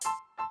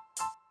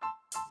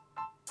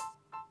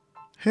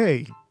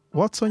Hey,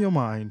 what's on your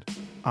mind?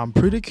 I'm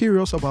pretty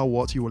curious about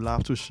what you would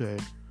love to share.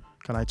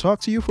 Can I talk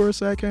to you for a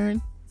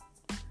second?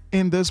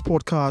 In this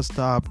podcast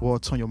tab,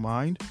 What's on Your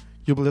Mind,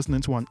 you'll be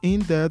listening to an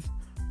in depth,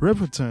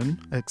 riveting,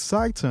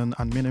 exciting,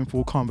 and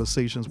meaningful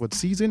conversations with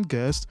seasoned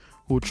guests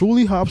who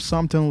truly have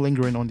something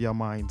lingering on their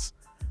minds.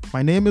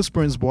 My name is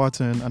Prince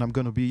Boateng, and I'm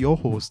going to be your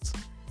host.